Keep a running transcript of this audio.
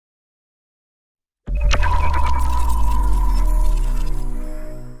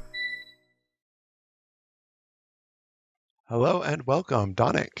Hello and welcome,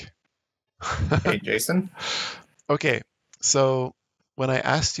 Donick. Hey, Jason. Okay, so when I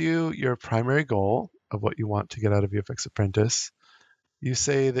asked you your primary goal of what you want to get out of VFX Apprentice, you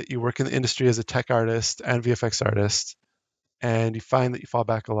say that you work in the industry as a tech artist and VFX artist, and you find that you fall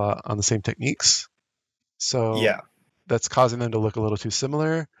back a lot on the same techniques. So Yeah. that's causing them to look a little too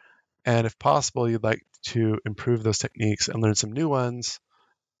similar. And if possible, you'd like to improve those techniques and learn some new ones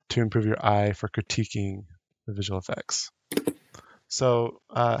to improve your eye for critiquing the visual effects. So,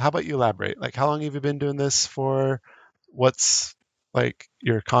 how about you elaborate? Like, how long have you been doing this for? What's like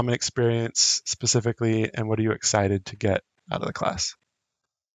your common experience specifically, and what are you excited to get out of the class?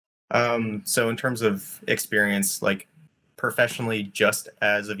 So in terms of experience, like professionally, just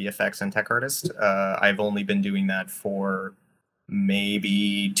as a VFX and tech artist, I've only been doing that for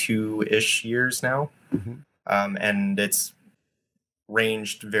maybe 2-ish years now. Hmm. And it's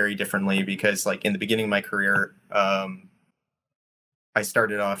ranged very differently because, like, in the beginning of my career, I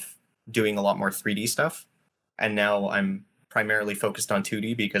started off doing a lot more 3D stuff, and now I'm primarily focused on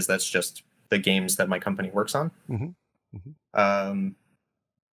 2D because that's just the games that my company works on. Hmm. Hmm. Um,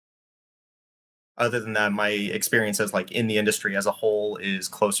 Other than that, my experience as like in the industry as a whole is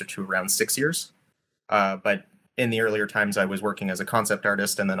closer to around 6 years. But in the earlier times, I was working as a concept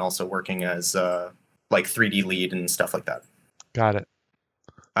artist and then also working as like 3D lead and stuff like that. Got it.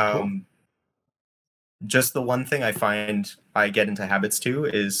 Cool. Um, just the one thing I find I get into habits too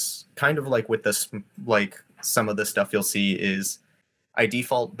is kind of like with this, like some of the stuff you'll see is I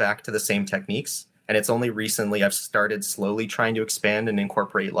default back to the same techniques. And it's only recently I've started slowly trying to expand and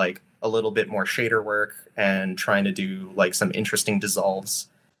incorporate like a little bit more shader work and trying to do like some interesting dissolves.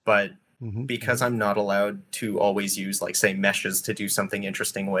 But Hmm. because Hmm. I'm not allowed to always use like say meshes to do something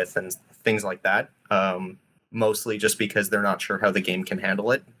interesting with and things like that, mostly just because they're not sure how the game can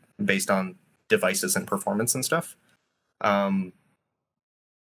handle it based on devices and performance and stuff. Um,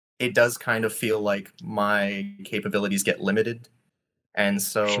 it does kind of feel like my capabilities get limited, and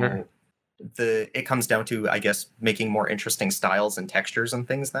Sure. so it comes down to, I guess, making more interesting styles and textures and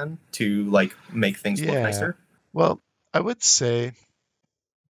things then to like make things look Yeah. nicer. Well, I would say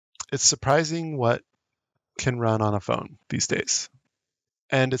it's surprising what can run on a phone these days,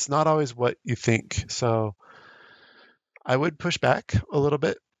 and it's not always what you think. So, I would push back a little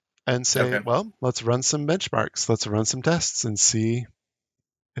bit and say, Okay. well, let's run some benchmarks. Let's run some tests and see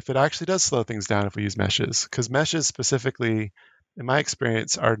if it actually does slow things down if we use meshes. Because meshes specifically, in my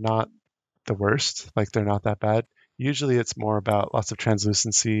experience, are not the worst. Like they're not that bad. Usually it's more about lots of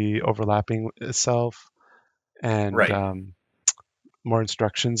translucency overlapping itself and Right. more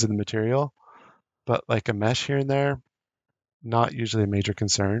instructions in the material. But like a mesh here and there, not usually a major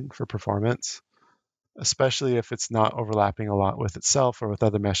concern for performance, especially if it's not overlapping a lot with itself or with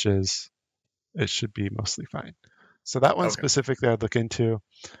other meshes. It should be mostly fine. So that one Okay. specifically I'd look into.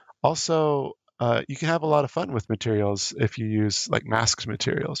 Also, you can have a lot of fun with materials if you use like masked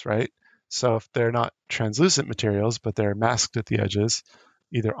materials, right? So if they're not translucent materials, but they're masked at the edges,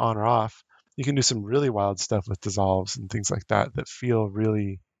 either on or off, you can do some really wild stuff with dissolves and things like that that feel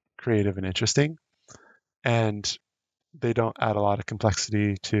really creative and interesting. And they don't add a lot of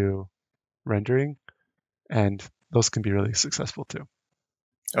complexity to rendering, and those can be really successful too.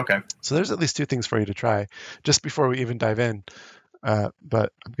 Okay. So there's at least two things for you to try just before we even dive in.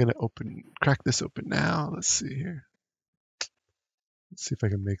 But I'm gonna crack this open now. Let's see here. Let's see if I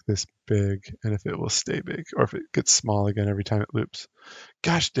can make this big and if it will stay big or if it gets small again every time it loops.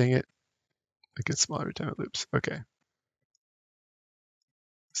 Gosh dang it. It gets small every time it loops. Okay.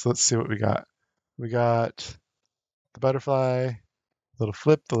 So let's see what we got. We got the butterfly, the little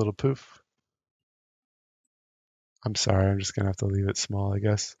flip, the little poof. I'm sorry, I'm just gonna have to leave it small, I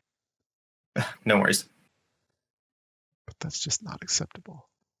guess. No worries. But that's just not acceptable.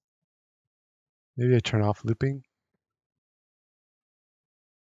 Maybe I turn off looping.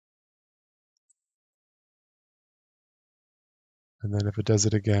 And then if it does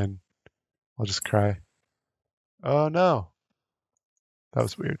it again, I'll just cry. Oh no, that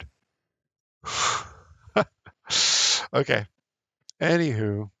was weird. Okay.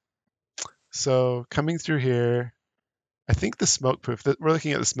 Anywho, so coming through here, I think the smoke proof. We're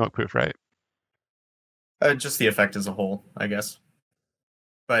looking at the smoke proof, right? Just the effect as a whole, I guess.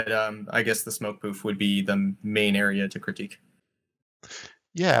 But I guess the smoke poof would be the main area to critique.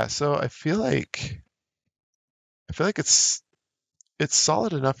 Yeah. So I feel like it's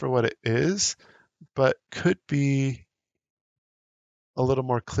solid enough for what it is, but could be a little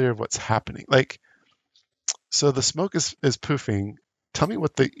more clear of what's happening. Like, so the smoke is poofing. Tell me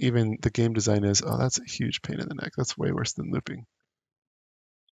what the game design is. Oh, that's a huge pain in the neck. That's way worse than looping.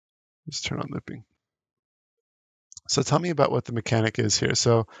 Just turn on looping. So tell me about what the mechanic is here.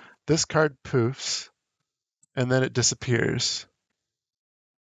 So this card poofs and then it disappears.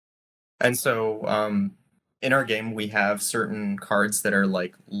 And so in our game, we have certain cards that are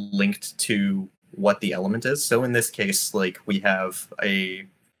like linked to what the element is. So in this case, like we have a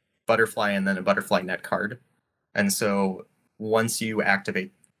butterfly and then a butterfly net card. And so once you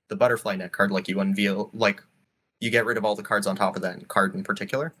activate the butterfly net card, like you unveil, like you get rid of all the cards on top of that card in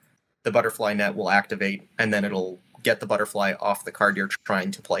particular, the butterfly net will activate and then it'll get the butterfly off the card you're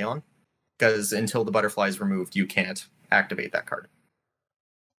trying to play on. Because until the butterfly is removed, you can't activate that card.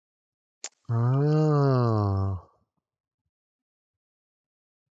 Oh.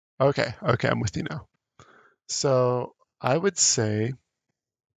 Okay, okay, I'm with you now. So I would say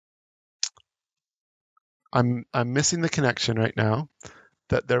I'm missing the connection right now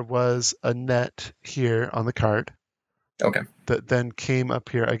that there was a net here on the card Okay. that then came up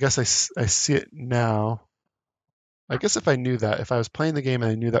here. I guess I see it now. I guess if I knew that, if I was playing the game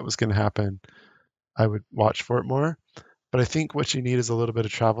and I knew that was going to happen, I would watch for it more. But I think what you need is a little bit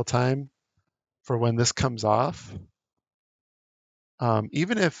of travel time for when this comes off.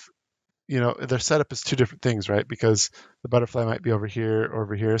 Even if, their setup is two different things, right? Because the butterfly might be over here or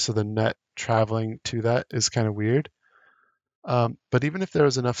over here, so the net traveling to that is kind of weird. But even if there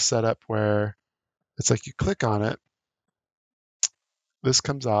was enough setup where it's like you click on it, this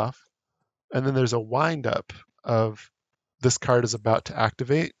comes off, and then there's a wind up of this card is about to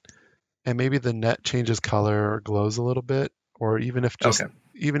activate, and maybe the net changes color or glows a little bit, or Okay.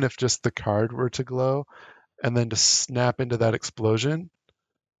 even if just the card were to glow, and then to snap into that explosion,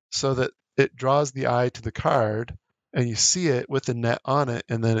 so that it draws the eye to the card, and you see it with the net on it,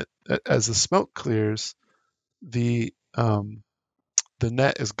 and then as the smoke clears, the um, the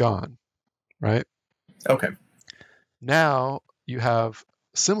net is gone, right? Okay. Now you have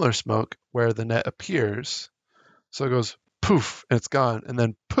similar smoke where the net appears. So it goes poof and it's gone, and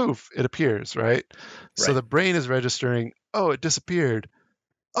then poof, it appears, right? So Right. the brain is registering, oh, it disappeared.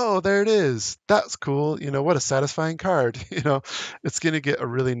 Oh, there it is. That's cool. What a satisfying card. It's going to get a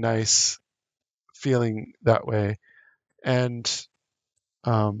really nice feeling that way. And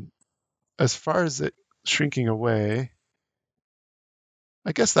um, as far as it shrinking away,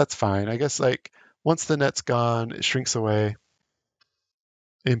 I guess that's fine. I guess like once the net's gone, it shrinks away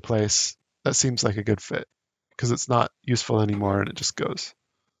in place. That seems like a good fit because it's not useful anymore and it just goes.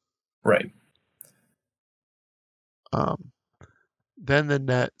 Right. Um, then the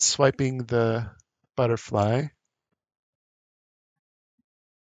net swiping the butterfly.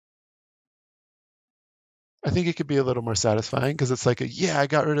 I think it could be a little more satisfying because it's like, yeah, I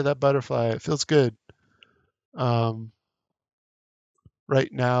got rid of that butterfly. It feels good. Um,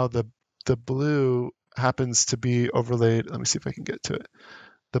 right now, the blue happens to be overlaid. Let me see if I can get to it.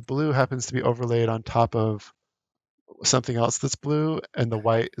 The blue happens to be overlaid on top of something else that's blue, and the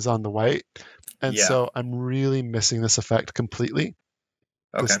white is on the white. And Yeah. so I'm really missing this effect completely.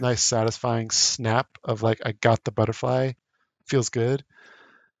 Okay. This nice satisfying snap of like I got the butterfly, feels good.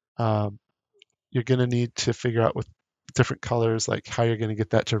 Um, you're going to need to figure out with different colors like how you're going to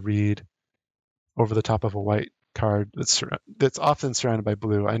get that to read over the top of a white card that's often surrounded by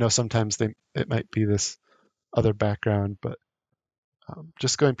blue. I know sometimes it might be this other background, but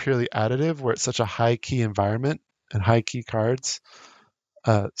just going purely additive where it's such a high key environment and high key cards,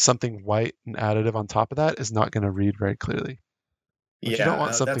 something white and additive on top of that is not going to read very clearly. But you Yeah. don't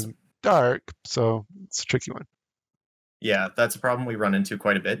want That's something dark, so it's a tricky one. yeah. That's a problem we run into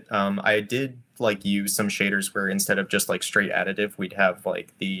quite a bit. I did like use some shaders where instead of just like straight additive, we'd have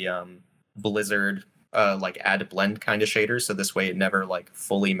like the Blizzard like add blend kind of shaders. So this way it never like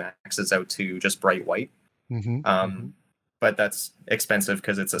fully maxes out to just bright white. Hmm. Hmm. Um, but that's expensive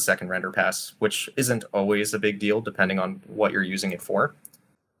because it's a second render pass, which isn't always a big deal depending on what you're using it for.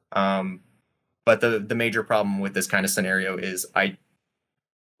 Um, but the major problem with this kind of scenario is I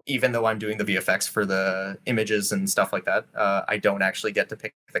even though I'm doing the VFX for the images and stuff like that, I don't actually get to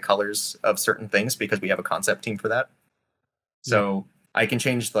pick the colors of certain things because we have a concept team for that. Yeah, So I can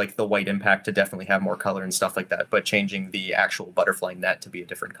change like the white impact to definitely have more color and stuff like that, but changing the actual butterfly net to be a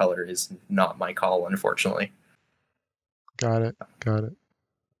different color is not my call, unfortunately. got it. Got it.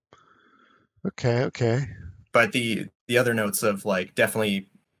 Okay, okay. But the other notes of like definitely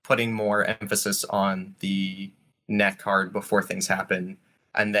putting more emphasis on the net card before things happen,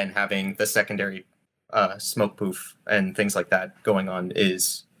 and then having the secondary smoke poof and things like that going on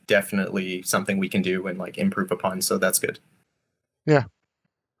is definitely something we can do and like improve upon. So that's good. Yeah,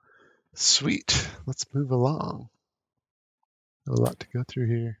 sweet. Let's move along. A lot to go through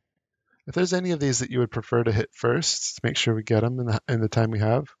here. If there's any of these that you would prefer to hit first, to make sure we get them in the time we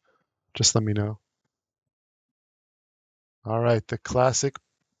have, just let me know. All right, the classic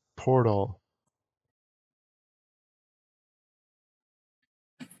portal.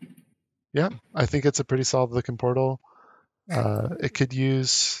 Yeah, I think it's a pretty solid looking portal. It could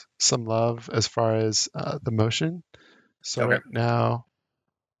use some love as far as the motion. So Okay. right now,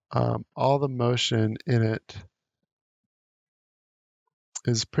 all the motion in it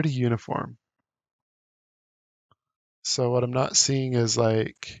is pretty uniform. So what I'm not seeing is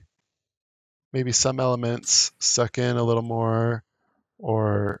like maybe some elements suck in a little more,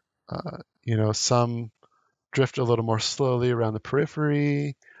 or some drift a little more slowly around the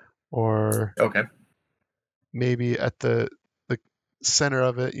periphery, or Okay. maybe at the center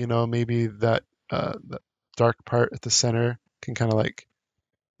of it, maybe the dark part at the center can kind of like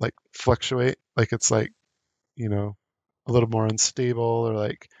fluctuate, like it's like you know a little more unstable or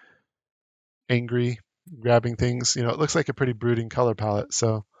like angry, grabbing things. It looks like a pretty brooding color palette.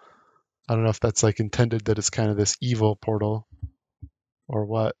 So I don't know if that's like intended that it's kind of this evil portal or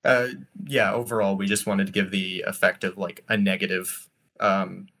what. Uh, yeah, overall, we just wanted to give the effect of like a negative,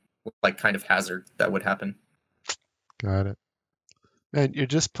 um, like kind of hazard that would happen. Got it. And you're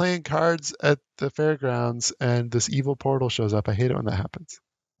just playing cards at the fairgrounds, and this evil portal shows up. I hate it when that happens.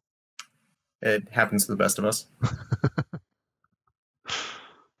 It happens to the best of us.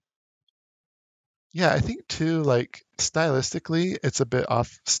 Yeah, I think too, like stylistically, it's a bit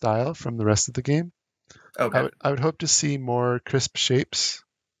off style from the rest of the game. I Okay. would I would hope to see more crisp shapes.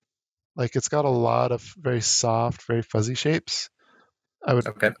 Like it's got a lot of very soft, very fuzzy shapes. I would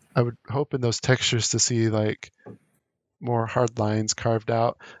Okay. I would hope in those textures to see like more hard lines carved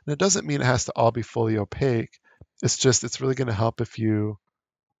out. And it doesn't mean it has to all be fully opaque. It's just it's really going to help if you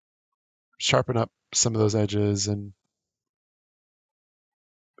sharpen up some of those edges and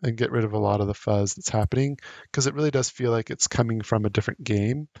get rid of a lot of the fuzz that's happening, because it really does feel like it's coming from a different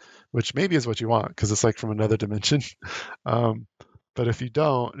game, which maybe is what you want because it's like from another dimension. um, but if you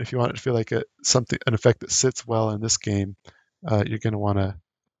don't, if you want it to feel like an effect that sits well in this game, you're going to want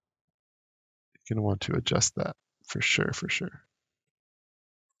to adjust that for sure, for sure.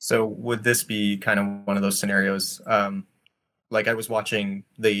 So would this be kind of one of those scenarios? Like I was watching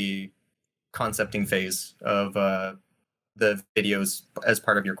the concepting phase of the videos as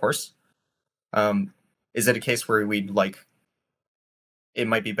part of your course. Um, is it a case where we'd like it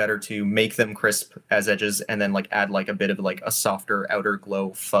might be better to make them crisp as edges and then like add like a bit of like a softer outer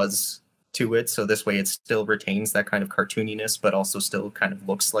glow fuzz to it, so this way it still retains that kind of cartooniness but also still kind of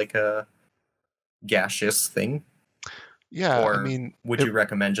looks like a gaseous thing? Yeah, I Or mean, would you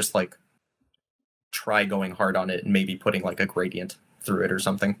recommend just like try going hard on it and maybe putting like a gradient through it or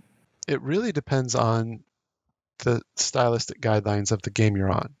something? it really depends on the stylistic guidelines of the game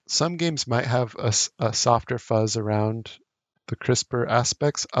you're on. Some games might have a softer fuzz around the crisper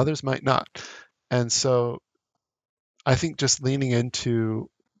aspects, others might not. And so I think just leaning into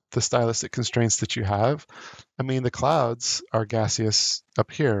the stylistic constraints that you have. I mean, the clouds are gaseous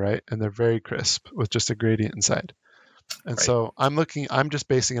up here, right? And they're very crisp with just a gradient inside. And Right. so I'm just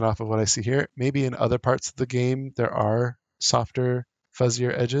basing it off of what I see here. Maybe in other parts of the game, there are softer,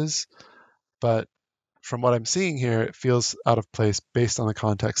 fuzzier edges, but from what I'm seeing here, it feels out of place based on the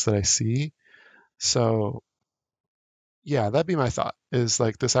context that I see. So, yeah, that'd be my thought is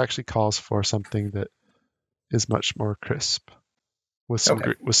like this actually calls for something that is much more crisp with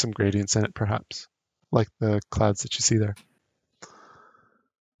Okay. some gradients in it, perhaps, like the clouds that you see there.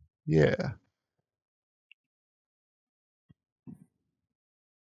 Yeah,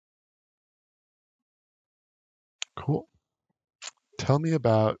 cool. Tell me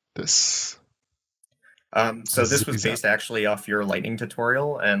about So this this was zippy zap. based actually off your lightning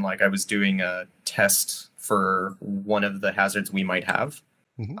tutorial, and like I was doing a test for one of the hazards we might have.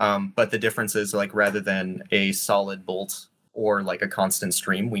 Hmm. But the difference is like rather than a solid bolt or like a constant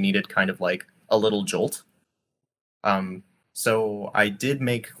stream, we needed kind of like a little jolt. Um, so I did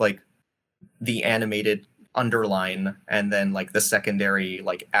make like the animated underline and then like the secondary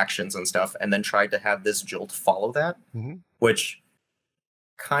like actions and stuff, and then tried to have this jolt follow that, Hmm. which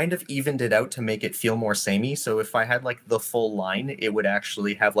kind of evened it out to make it feel more samey. So if I had like the full line, it would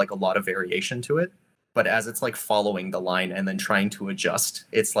actually have like a lot of variation to it. But as it's like following the line and then trying to adjust,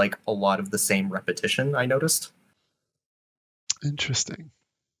 it's like a lot of the same repetition, I noticed. Interesting.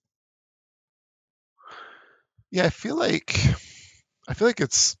 Yeah, I feel like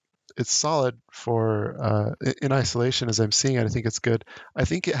it's solid for in isolation as I'm seeing it. I think it's good. I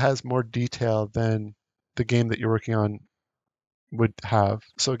think it has more detail than the game that you're working on would have.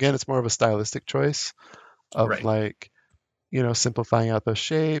 So again, it's more of a stylistic choice of Right. like, simplifying out those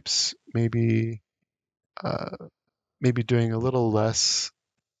shapes, maybe doing a little less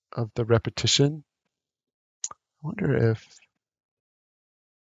of the repetition. wonder if,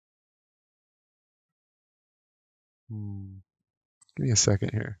 give me a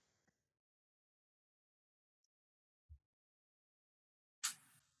second here.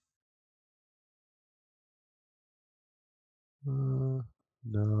 No,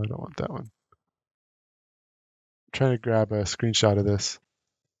 I don't want that one. I'm trying to grab a screenshot of this.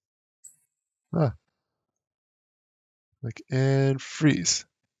 Ah, like, and freeze.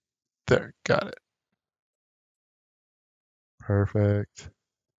 There, got it. Perfect.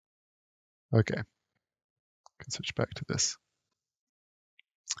 Okay, can switch back to this.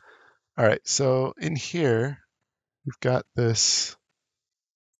 All right, so in here, we've got this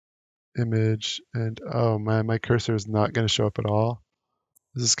image, and oh man, my cursor is not going to show up at all.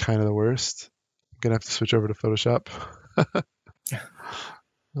 This is kind of the worst. I'm going to have to switch over to Photoshop.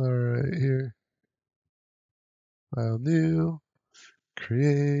 All right, here. File new,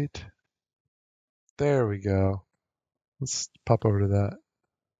 create. There we go. Let's pop over to that.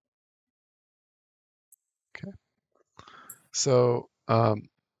 Okay. So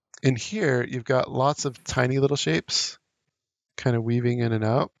in here, you've got lots of tiny little shapes kind of weaving in and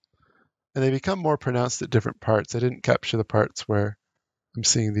out, and they become more pronounced at different parts. I didn't capture the parts where I'm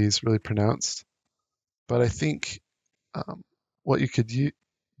seeing these really pronounced, but I think what you could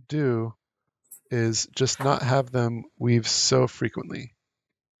do is just not have them weave so frequently.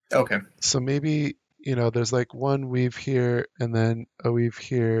 Okay. So maybe, there's like one weave here, and then a weave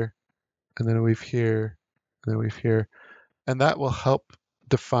here, and then a weave here, and then a weave here. And that will help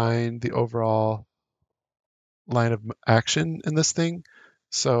define the overall line of action in this thing.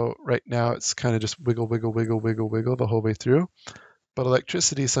 So right now it's kind of just wiggle, wiggle, wiggle, wiggle, wiggle the whole way through. But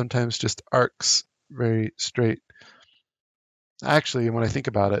electricity sometimes just arcs very straight. Actually, when I think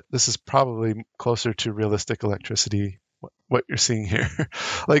about it, this is probably closer to realistic electricity, what you're seeing here.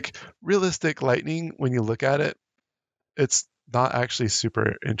 Like realistic lightning, when you look at it, it's not actually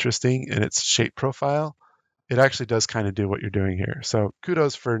super interesting in its shape profile. It actually does kind of do what you're doing here. So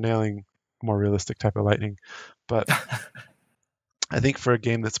kudos for nailing a more realistic type of lightning. But I think for a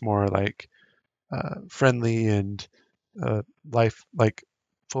game that's more like friendly and life, like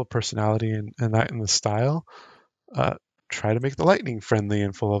full of personality and that in the style, uh, try to make the lightning friendly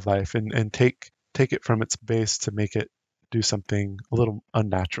and full of life, and take it from its base to make it do something a little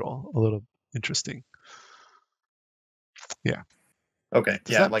unnatural, a little interesting. Yeah. Okay.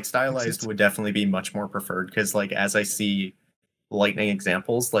 Does Yeah, that like make stylized sense? would definitely be much more preferred because like as I see lightning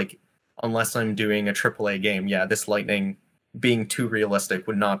examples, like unless I'm doing a AAA game, yeah, this lightning being too realistic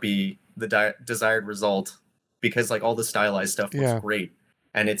would not be the desired result because like all the stylized stuff looks Yeah. great.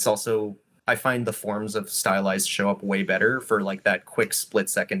 And it's also I find the forms of stylized show up way better for like that quick split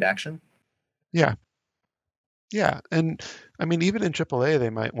second action. Yeah. Yeah. And I mean, even in AAA, they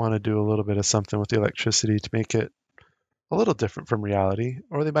might want to do a little bit of something with the electricity to make it a little different from reality,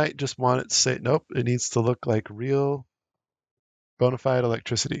 or they might just want it to say, nope, it needs to look like real bona fide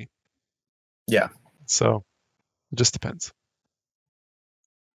electricity. Yeah. So it just depends.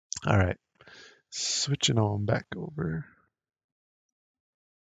 All right. Switching on back over.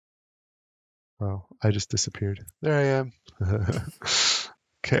 Oh, I just disappeared. There I am.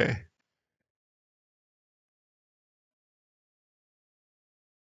 Okay.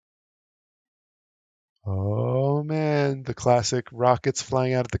 Oh man, the classic rockets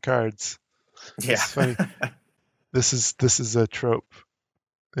flying out of the cards. Yeah. This is funny. This is a trope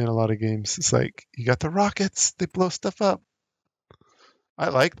in a lot of games. It's like you got the rockets, they blow stuff up. I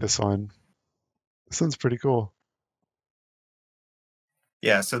like this one. This one's pretty cool.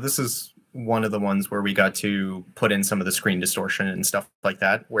 Yeah, so this is one of the ones where we got to put in some of the screen distortion and stuff like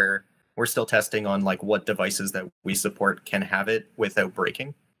that, where we're still testing on like what devices that we support can have it without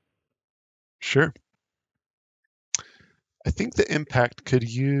breaking. Sure. I think the impact could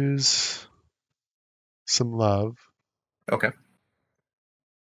use some love, Okay.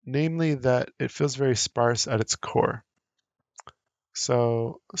 namely that it feels very sparse at its core.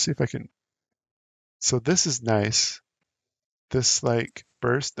 So let's see if I can. So this is nice. This like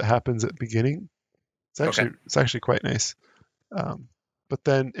burst that happens at the beginning. Okay. It's actually quite nice. Um, but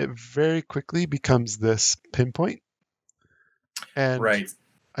then it very quickly becomes this pinpoint, and Right.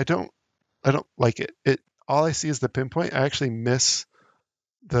 I don't I don't like it. It all I see is the pinpoint. I actually miss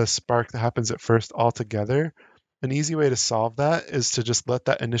the spark that happens at first altogether. An easy way to solve that is to just let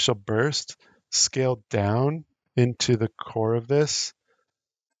that initial burst scale down into the core of this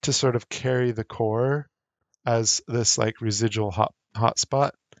to sort of carry the core as this like residual hot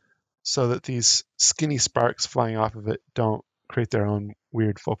spot so that these skinny sparks flying off of it don't create their own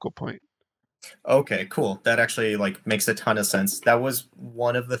weird focal point. Okay, cool. That actually like makes a ton of sense. That was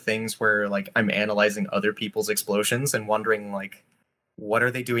one of the things where like I'm analyzing other people's explosions and wondering like what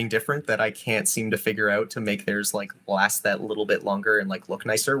are they doing different that I can't seem to figure out to make theirs like last that little bit longer and like look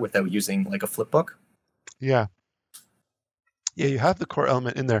nicer without using like a flip book. Yeah, yeah, you have the core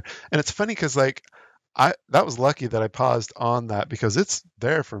element in there, and it's funny because like I that was lucky that I paused on that because it's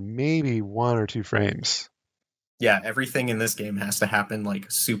there for maybe 1 or 2 frames. Yeah, everything in this game has to happen like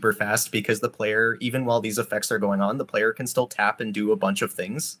super fast because the player, even while these effects are going on, the player can still tap and do a bunch of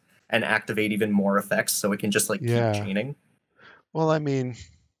things and activate even more effects so it can just like keep Yeah. chaining. Well, I mean,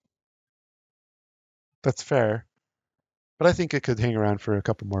 that's fair, but I think it could hang around for a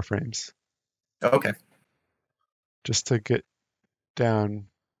couple more frames Okay. just to get down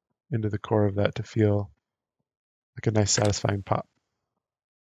into the core of that to feel like a nice, satisfying pop.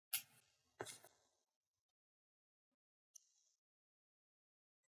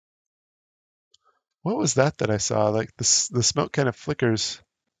 What was that I saw? Like the smoke kind of flickers.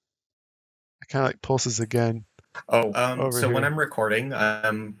 It kind of like pulses again Oh, over so when here. I'm recording,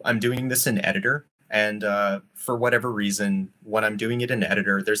 I'm doing this in editor, and for whatever reason, when I'm doing it in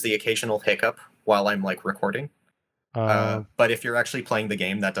editor, there's the occasional hiccup while I'm like recording. Uh, But if you're actually playing the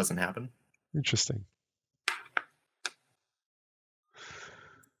game, that doesn't happen. Interesting.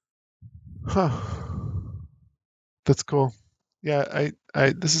 Huh. That's cool. Yeah,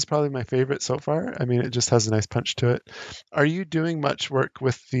 this is probably my favorite so far. I mean, it just has a nice punch to it. Are you doing much work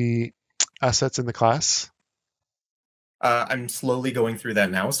with the assets in the class? I'm slowly going through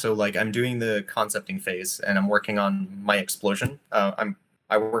that now. So like I'm doing the concepting phase, and I'm working on my explosion.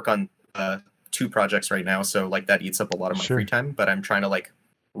 I work on 2 projects right now, so like that eats up a lot of my free Sure, time. But I'm trying to like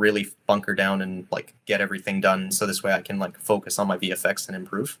really bunker down and like get everything done, so this way I can like focus on my VFX and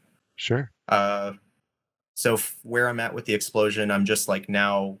improve. sure. Uh, so where I'm at with the explosion, I'm just like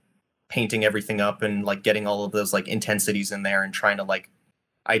now painting everything up and like getting all of those like intensities in there and trying to like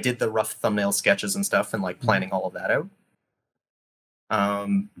I did the rough thumbnail sketches and stuff and like Mhm. planning all of that out.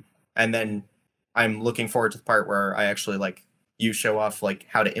 Um, and then I'm looking forward to the part where I actually like you show off like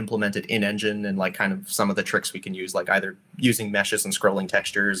how to implement it in engine and like kind of some of the tricks we can use, like either using meshes and scrolling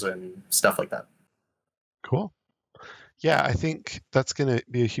textures and stuff like that. Cool. Yeah, I think that's going to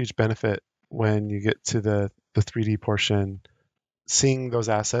be a huge benefit when you get to the 3D portion. Seeing those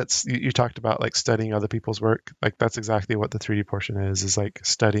assets, you talked about like studying other people's work. Like that's exactly what the 3D portion is like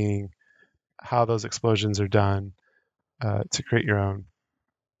studying how those explosions are done to create your own.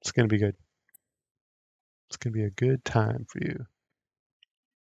 It's going to be good. It's going to be a good time for you.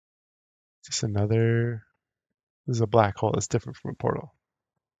 Just another. This is a black hole that's different from a portal,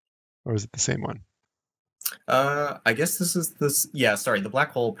 or is it the same one? I guess this is this. Yeah, sorry. The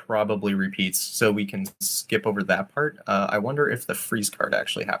black hole probably repeats, so we can skip over that part. I wonder if the freeze card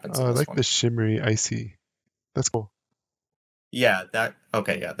actually happens Oh, in I this like the one. shimmery icy. That's cool. Yeah, that.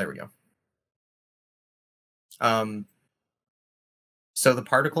 Okay, yeah, there we go. Um, so the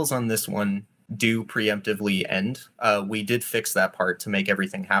particles on this one do preemptively end. We did fix that part to make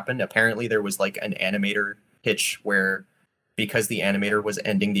everything happen. Apparently, there was like an animator hitch where because the animator was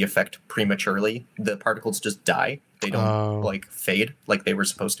ending the effect prematurely, the particles just die. They don't Oh, like fade like they were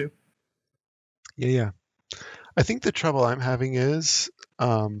supposed to. yeah, yeah. I think the trouble I'm having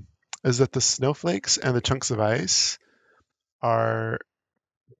um, is that the snowflakes and the chunks of ice are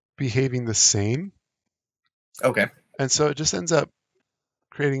behaving the same, Okay. and so it just ends up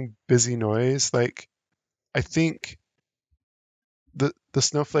creating busy noise. Like I think the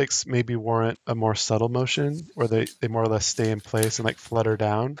snowflakes maybe warrant a more subtle motion where they more or less stay in place and like flutter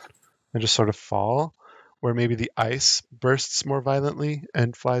down and just sort of fall, where maybe the ice bursts more violently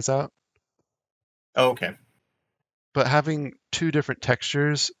and flies out. Okay. But having 2 different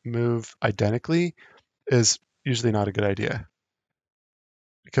textures move identically is usually not a good idea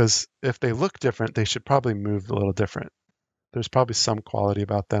because if they look different, they should probably move a little different. There's probably some quality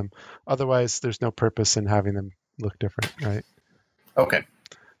about them. Otherwise, there's no purpose in having them look different, right? Okay.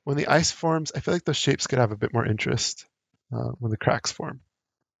 When the ice forms, I feel like those shapes could have a bit more interest when the cracks form.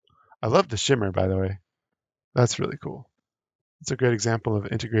 I love the shimmer, by the way. That's really cool. It's a great example of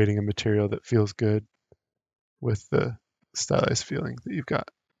integrating a material that feels good with the stylized feeling that you've got.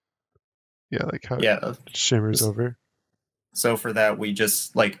 Yeah, like how it Yeah. shimmers over. So for that, we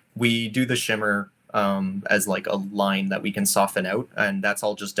just like we do the shimmer as like a line that we can soften out, and that's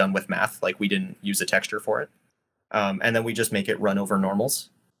all just done with math. Like we didn't use a texture for it, and then we just make it run over normals,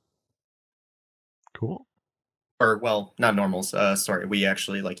 Cool. or well, not normals. Sorry, we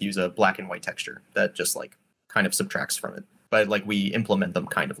actually like use a black and white texture that just like kind of subtracts from it, but like we implement them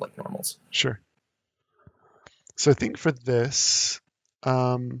kind of like normals. Sure. So I think for this,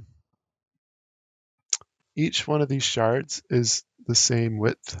 um, each one of these shards is the same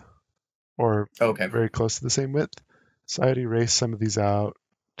width or Okay. very close to the same width. So I'd erase some of these out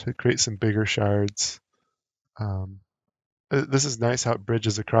to create some bigger shards. Um, this is nice how it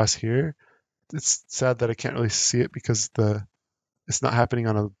bridges across here. It's sad that I can't really see it because it's not happening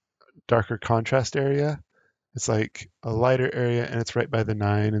on a darker contrast area. It's like a lighter area and it's right by the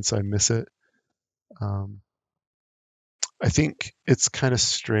 9, and so I miss it. Um, I think it's kind of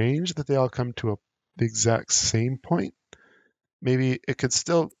strange that they all come to the exact same point. Maybe it could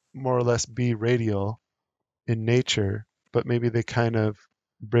still more or less be radial in nature, but maybe they kind of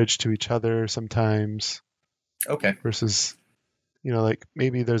bridge to each other sometimes Okay. versus, like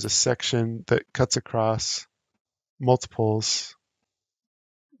maybe there's a section that cuts across multiples,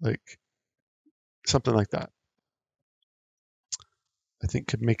 like something like that. I think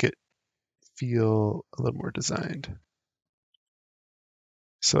could make it feel a little more designed.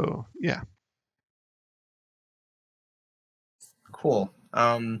 So, yeah. Cool.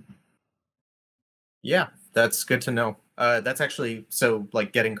 Yeah, that's good to know. That's actually so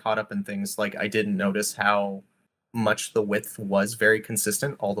like getting caught up in things. Like I didn't notice how much the width was very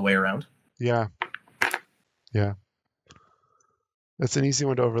consistent all the way around. Yeah. Yeah. That's an easy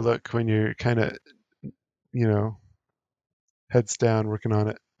one to overlook when you're kind of, you know, heads down working on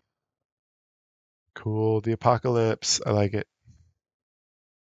it. Cool. The apocalypse. I like it.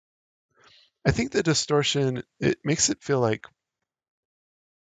 I think the distortion, it makes it feel like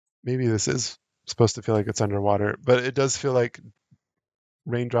maybe this is supposed to feel like it's underwater, but it does feel like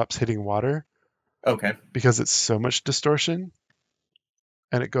raindrops hitting water Okay. because it's so much distortion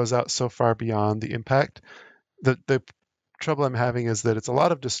and it goes out so far beyond the impact. The trouble I'm having is that it's a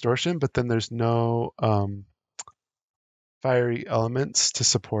lot of distortion, but then there's no fiery elements to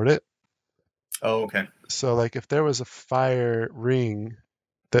support it. Oh, okay. So, like, if there was a fire ring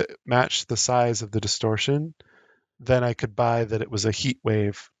that matched the size of the distortion, then I could buy that it was a heat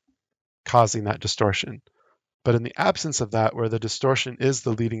wave causing that distortion. But in the absence of that, where the distortion is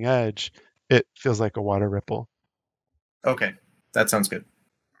the leading edge, it feels like a water ripple. Okay. That sounds good.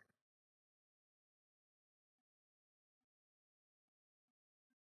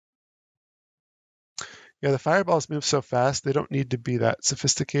 Yeah, the fireballs move so fast, they don't need to be that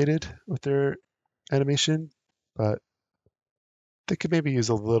sophisticated with their animation, but they could maybe use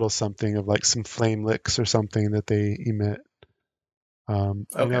a little something of like some flame licks or something that they emit. I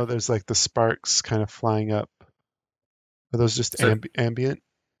Okay. know there's like the sparks kind of flying up. Are those just So ambient?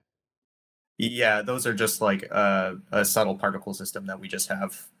 yeah, those are just like a subtle particle system that we just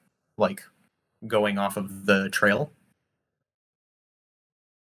have like going off of the trail.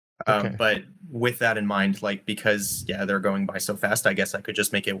 Okay. But with that in mind, like because yeah, they're going by so fast, I guess I could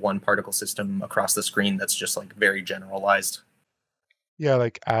just make it one particle system across the screen that's just like very generalized. Yeah,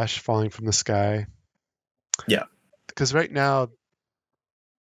 like ash falling from the sky. Yeah. Because right now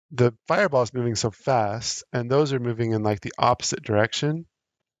the fireball is moving so fast, and those are moving in like the opposite direction.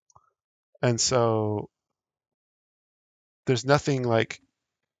 And so there's nothing like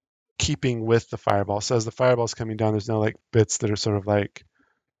keeping with the fireball. So as the fireball's coming down, there's no like bits that are sort of like,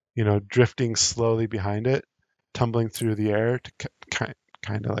 drifting slowly behind it, tumbling through the air to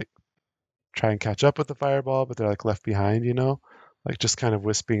kind of like try and catch up with the fireball, but they're like left behind, like just kind of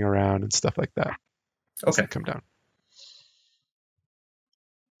wisping around and stuff like that as they Okay. come down.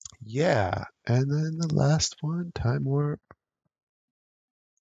 Yeah. And then the last one, time warp.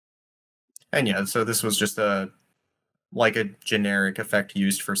 And yeah, so this was just a like a generic effect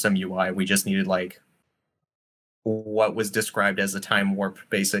used for some UI. We just needed like what was described as a time warp,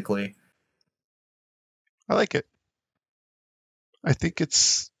 basically. I like it. I think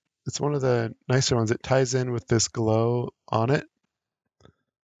it's one of the nicer ones. It ties in with this glow on it,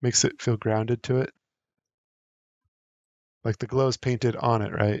 makes it feel grounded to it. Like the glow is painted on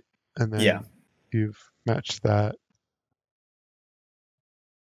it, right? And Yeah. then you've matched that.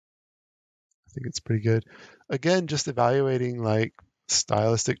 I think it's pretty good. Again, just evaluating like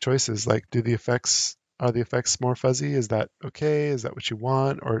stylistic choices. Like, are the effects more fuzzy? Is that okay? Is that what you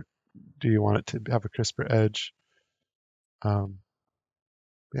want, or do you want it to have a crisper edge? Um,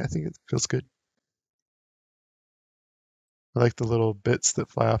 yeah, I think it feels good. I like the little bits that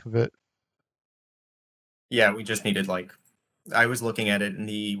fly off of it. Yeah, we just needed like I was looking at it and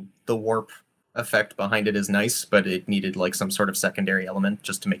the warp effect behind it is nice, but it needed like some sort of secondary element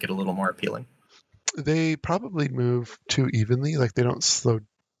just to make it a little more appealing. They probably move too evenly. Like they don't slow.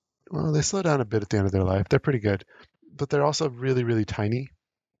 Well, they slow down a bit at the end of their life. They're pretty good, but they're also really, really tiny.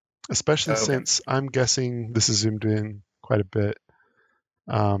 Especially Okay. since I'm guessing this is zoomed in quite a bit.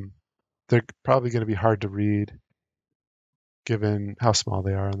 Um, they're probably going to be hard to read given how small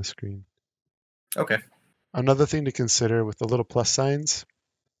they are on the screen. Okay. Another thing to consider with the little plus signs,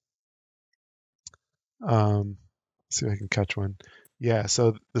 see if I can catch one. Yeah,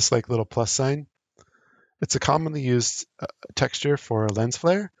 so this like little plus sign, it's a commonly used texture for a lens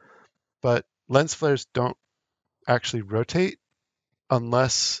flare, but lens flares don't actually rotate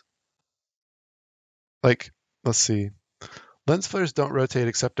unless, like, let's see, lens flares don't rotate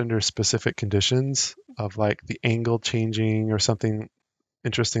except under specific conditions of like the angle changing or something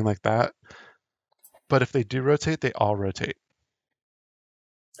interesting like that. But if they do rotate, they all rotate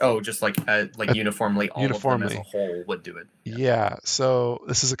Oh, just like uh, uniformly, all of them as a uniformly. whole would do it. Yeah. Yeah, so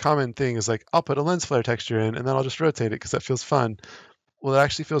this is a common thing is like I'll put a lens flare texture in and then I'll just rotate it because that feels fun. Well, it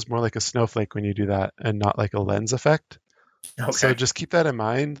actually feels more like a snowflake when you do that and not like a lens effect. So Okay. just keep that in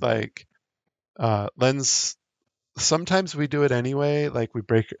mind. Like lens, sometimes we do it anyway. Like we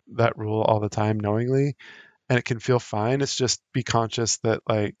break that rule all the time knowingly, and it can feel fine. It's just be conscious that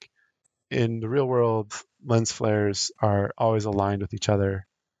like in the real world, lens flares are always aligned with each other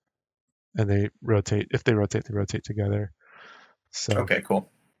and they rotate. If they rotate together. So Okay. Cool.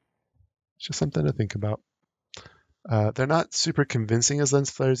 it's just something to think about. They're not super convincing as lens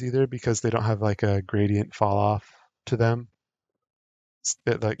flares either because they don't have like a gradient fall off to them.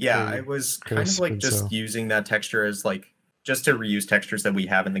 They're like Yeah, I very was kind of crisp, like and just so using that texture as like just to reuse textures that we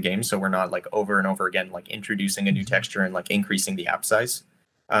have in the game, so we're not like over and over again like introducing a new mhm, texture and like increasing the app size.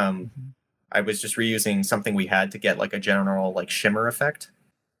 Um, mhm. I was just reusing something we had to get like a general like shimmer effect.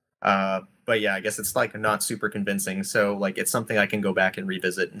 But yeah, I guess it's like not super convincing. So like it's something I can go back and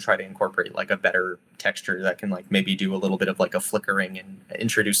revisit and try to incorporate like a better texture that can like maybe do a little bit of like a flickering and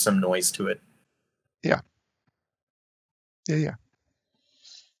introduce some noise to it. Yeah, yeah, yeah.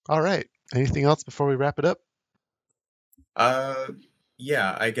 All right. Anything else before we wrap it up? Uh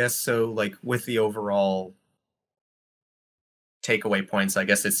yeah, I guess so like with the overall takeaway points, I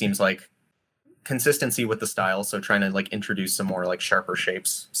guess it seems like consistency with the style, so trying to like introduce some more like sharper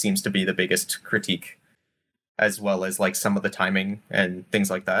shapes seems to be the biggest critique, as well as like some of the timing and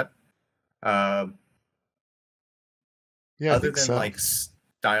things like that. Uh, Yeah, I Other think than so. like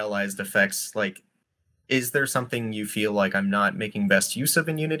stylized effects, like is there something you feel like I'm not making best use of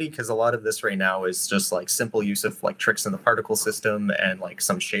in Unity? Because a lot of this right now is just like simple use of like tricks in the particle system and like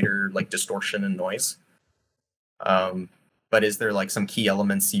some shader like distortion and noise. Um, but is there like some key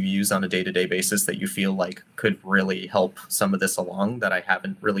elements you use on a day to day basis that you feel like could really help some of this along that I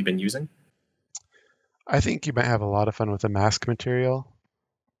haven't really been using? I think you might have a lot of fun with the mask material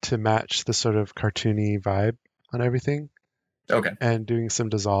to match the sort of cartoony vibe on everything Okay. and doing some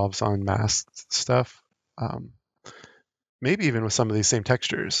dissolves on masked stuff. Um, Maybe even with some of these same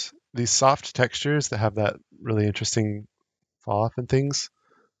textures. These soft textures that have that really interesting fall off and things,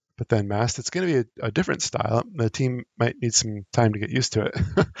 but then masked, it's going to be a different style. The team might need some time to get used to it,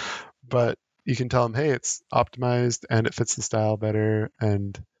 but you can tell them, hey, it's optimized and it fits the style better,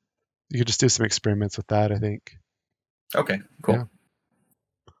 and you could just do some experiments with that. I think, Okay. Cool. yeah,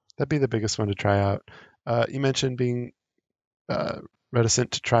 that'd be the biggest one to try out. You mentioned being uh,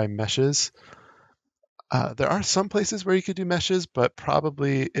 reticent to try meshes. There are some places where you could do meshes, but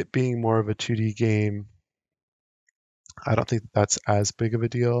probably it being more of a 2D game, I don't think that's as big of a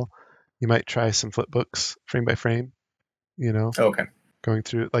deal. You might try some flipbooks frame by frame, you know, Okay. going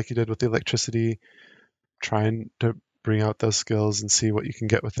through it like you did with the electricity, trying to bring out those skills and see what you can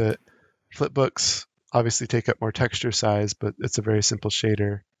get with it. Flipbooks obviously take up more texture size, but it's a very simple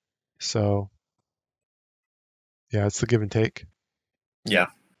shader. So yeah, it's the give and take. Yeah.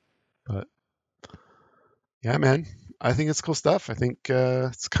 But yeah, man, I think it's cool stuff. I think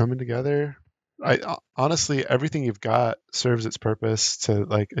it's coming together. Honestly, everything you've got serves its purpose to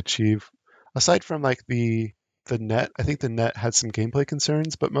like achieve. Aside from like the net, I think the net had some gameplay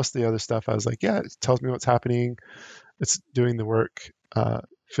concerns, but most of the other stuff, I was like, yeah, it tells me what's happening. It's doing the work.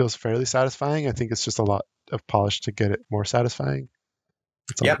 Feels fairly satisfying. I think it's just a lot of polish to get it more satisfying.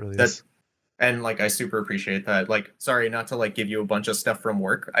 That's all it Yeah. really That is. and like I super appreciate that. Like, sorry, not to like give you a bunch of stuff from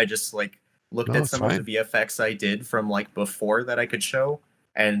work. I just like looked No, at it's some of the fine. VFX I did from like before that I could show,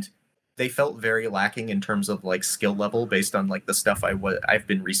 and they felt very lacking in terms of like skill level based on like the stuff I've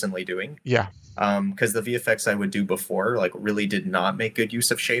been recently doing. Yeah, Because the VFX I would do before like really did not make good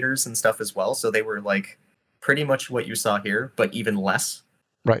use of shaders and stuff as well. So they were like pretty much what you saw here, but even less.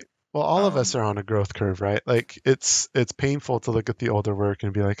 right. Well, all of us Um, are on a growth curve, right? Like it's painful to look at the older work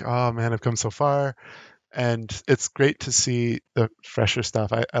and be like, oh man, I've come so far. And it's great to see the fresher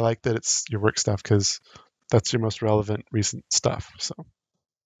stuff. I like that it's your work stuff because that's your most relevant recent stuff. So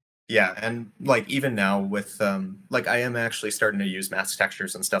yeah, and like even now with like I am actually starting to use mask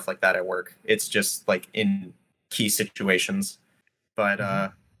textures and stuff like that at work. It's just like in key situations. But mhm.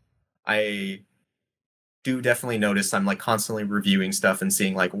 I do definitely notice I'm like constantly reviewing stuff and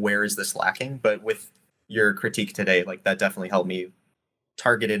seeing like where is this lacking. But with your critique today, like that definitely helped me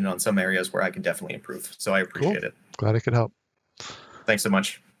target in on some areas where I can definitely improve. So I Cool. appreciate it. Glad I could help. Thanks so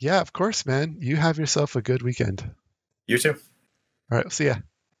much. Yeah, of course, man. You have yourself a good weekend. You too. All right, see ya.